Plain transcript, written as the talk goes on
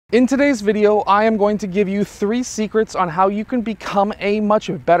In today's video, I am going to give you 3 secrets on how you can become a much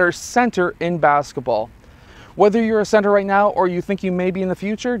better center in basketball. Whether you're a center right now or you think you may be in the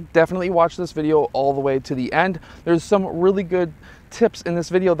future, definitely watch this video all the way to the end. There's some really good tips in this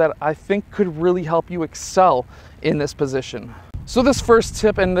video that I think could really help you excel in this position. So this first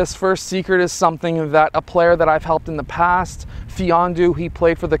tip and this first secret is something that a player that I've helped in the past, Fiondu, he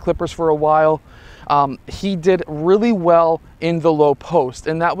played for the Clippers for a while. He did really well in the low post,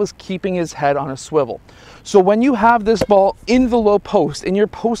 and that was keeping his head on a swivel. So when you have this ball in the low post and you're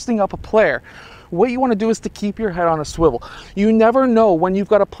posting up a player, what you want to do is to keep your head on a swivel. You never know when you've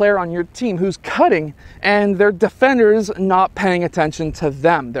got a player on your team who's cutting and their defender's not paying attention to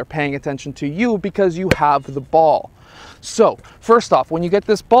them. They're paying attention to you because you have the ball. So first off, when you get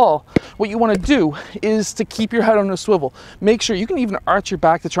this ball, what you want to do is to keep your head on a swivel. Make sure you can even arch your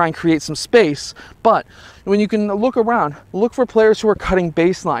back to try and create some space, but when you can look around, look for players who are cutting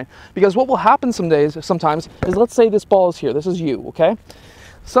baseline, because what will happen sometimes is, let's say this ball is here, this is you, okay?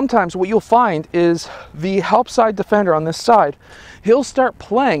 Sometimes what you'll find is the help side defender on this side, he'll start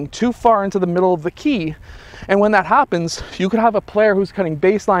playing too far into the middle of the key. And when that happens, you could have a player who's cutting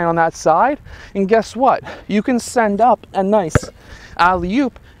baseline on that side, and guess what? You can send up a nice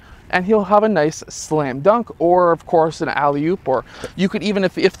alley-oop, and he'll have a nice slam dunk, or of course an alley-oop, or you could even,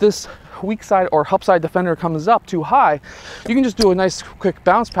 if this weak side or help side defender comes up too high, you can just do a nice quick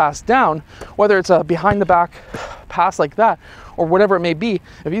bounce pass down, whether it's a behind the back pass like that, or whatever it may be.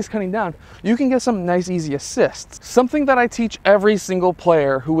 If he's cutting down, you can get some nice easy assists. Something that I teach every single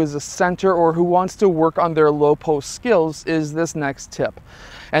player who is a center or who wants to work on their low post skills is this next tip.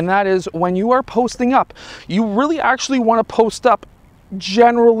 And that is, when you are posting up, you really actually want to post up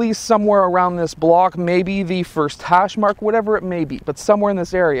generally somewhere around this block, maybe the first hash mark, whatever it may be, but somewhere in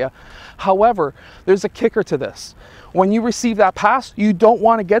this area. However, there's a kicker to this. When you receive that pass, you don't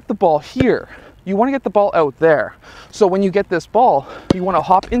want to get the ball here. You want to get the ball out there. So when you get this ball, you want to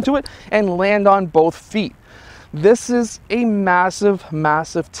hop into it and land on both feet. This is a massive,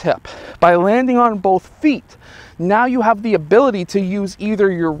 massive tip. By landing on both feet, now you have the ability to use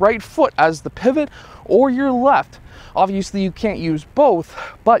either your right foot as the pivot or your left. Obviously you can't use both,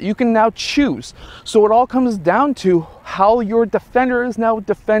 but you can now choose. So it all comes down to how your defender is now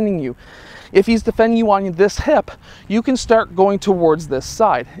defending you. If he's defending you on this hip, you can start going towards this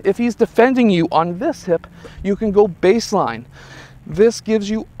side. If he's defending you on this hip, you can go baseline. This gives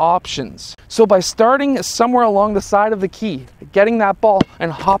you options. So by starting somewhere along the side of the key, getting that ball and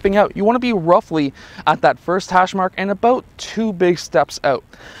hopping out, you want to be roughly at that first hash mark and about 2 big steps out.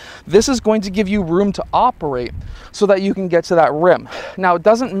 This is going to give you room to operate so that you can get to that rim. Now, it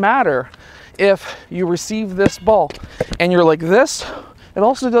doesn't matter if you receive this ball and you're like this. It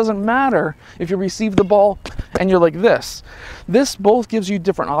also doesn't matter if you receive the ball and you're like this. This both gives you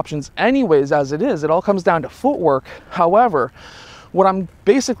different options anyways as it is. It all comes down to footwork. However, what I'm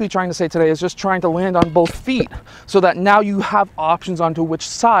basically trying to say today is just trying to land on both feet so that now you have options onto which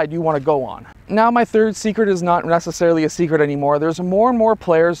side you want to go on. Now, my third secret is not necessarily a secret anymore. There's more and more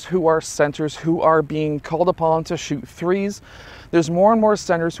players who are centers who are being called upon to shoot threes. There's more and more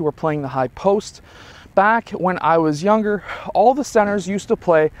centers who are playing the high post. Back when I was younger, all the centers used to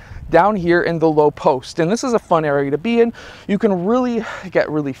play down here in the low post, and this is a fun area to be in. You can really get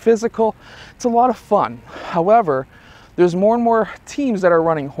really physical. It's a lot of fun. However, there's more and more teams that are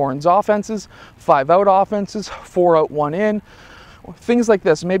running horns offenses, 5-out offenses, 4-out, 1-in, things like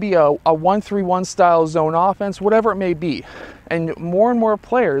this, maybe a 1-3-1 style zone offense, whatever it may be. And more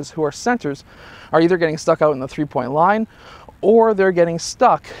players who are centers are either getting stuck out in the 3-point line or they're getting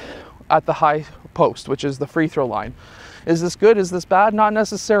stuck at the high post, which is the free throw line. Is this good? Is this bad? Not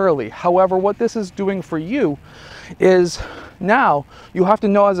necessarily. However, what this is doing for you is now you have to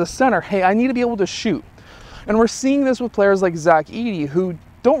know as a center, hey, I need to be able to shoot. And we're seeing this with players like Zach Edey, who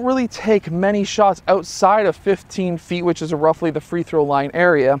don't really take many shots outside of 15 feet, which is roughly the free throw line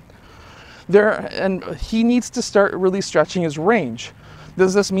area. And he needs to start really stretching his range.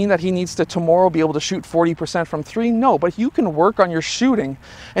 Does this mean that he needs to tomorrow be able to shoot 40% from 3? No, but you can work on your shooting,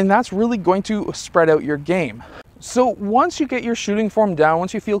 and that's really going to spread out your game. So once you get your shooting form down,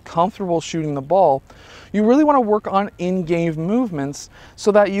 once you feel comfortable shooting the ball, you really want to work on in-game movements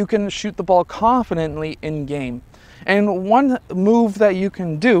so that you can shoot the ball confidently in-game. And one move that you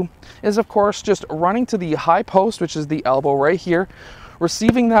can do is, of course, just running to the high post, which is the elbow right here,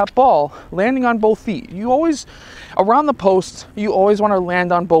 receiving that ball, landing on both feet. You always, around the post, you always want to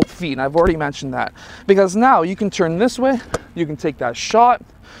land on both feet, and I've already mentioned that. Because now you can turn this way, you can take that shot,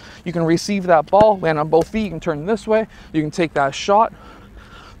 you can receive that ball, land on both feet, you can turn this way, you can take that shot.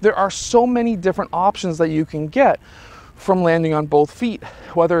 There are so many different options that you can get from landing on both feet,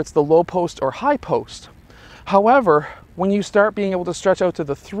 whether it's the low post or high post. However, when you start being able to stretch out to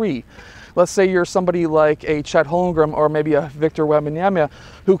the 3, let's say you're somebody like a Chet Holmgren or maybe a Victor Wembanyama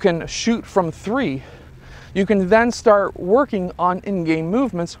who can shoot from 3, you can then start working on in-game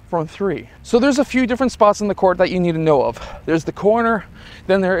movements from 3. So there's a few different spots in the court that you need to know of. There's the corner,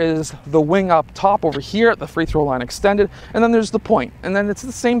 then there is the wing up top over here at the free throw line extended, and then there's the point. And then it's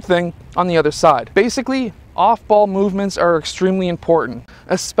the same thing on the other side. Basically, off-ball movements are extremely important,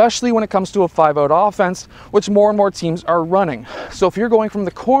 especially when it comes to a 5-out offense, which more and more teams are running. So if you're going from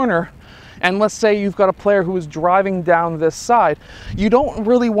the corner, and let's say you've got a player who is driving down this side, you don't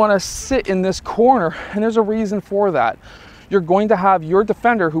really want to sit in this corner, and there's a reason for that. You're going to have your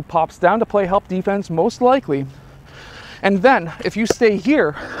defender who pops down to play help defense, most likely. And then if you stay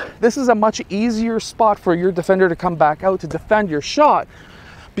here, this is a much easier spot for your defender to come back out to defend your shot,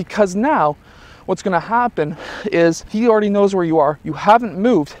 because now what's going to happen is he already knows where you are. You haven't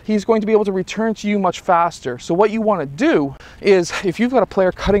moved. He's going to be able to return to you much faster. So what you want to do is, if you've got a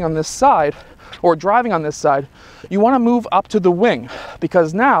player cutting on this side or driving on this side, you want to move up to the wing,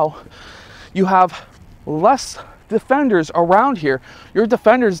 because now you have less defenders around here. Your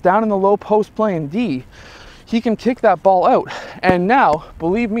defender's down in the low post playing D. He can kick that ball out. And now,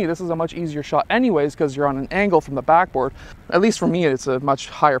 believe me, this is a much easier shot anyways, because you're on an angle from the backboard. At least for me, it's a much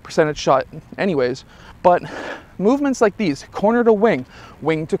higher percentage shot anyways. But movements like these, corner to wing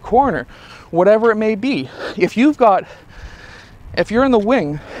to corner, whatever it may be, if you're in the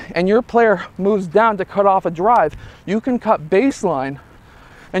wing and your player moves down to cut off a drive, you can cut baseline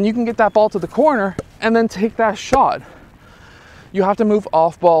and you can get that ball to the corner and then take that shot. You have to move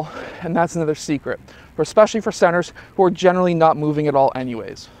off ball, and that's another secret, especially for centers who are generally not moving at all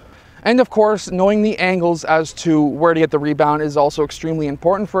anyways. And of course, knowing the angles as to where to get the rebound is also extremely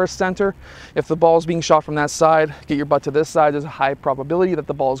important for a center. If the ball is being shot from that side, get your butt to this side. There's a high probability that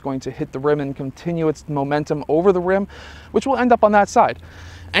the ball is going to hit the rim and continue its momentum over the rim, which will end up on that side.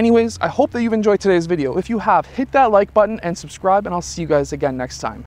 Anyways, I hope that you've enjoyed today's video. If you have, hit that like button and subscribe, and I'll see you guys again next time.